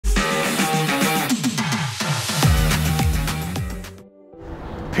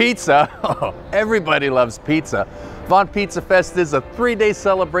Pizza? Oh, everybody loves pizza. Vaughan Pizzafest is a 3-day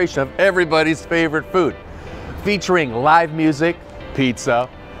celebration of everybody's favorite food, featuring live music, pizza,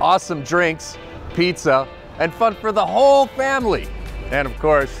 awesome drinks, pizza, and fun for the whole family. And of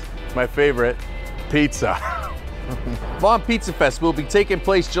course, my favorite, pizza. Vaughan Pizzafest will be taking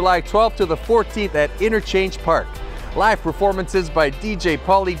place July 12th to the 14th at Interchange Park. Live performances by DJ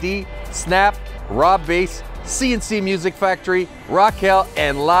Pauly D, Snap, Rob Bass, CNC Music Factory, Raquel,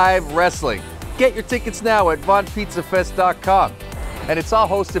 and live wrestling. Get your tickets now at vaughanpizzafest.com. And it's all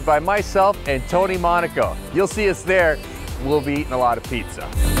hosted by myself and Tony Monaco. You'll see us there. We'll be eating a lot of pizza.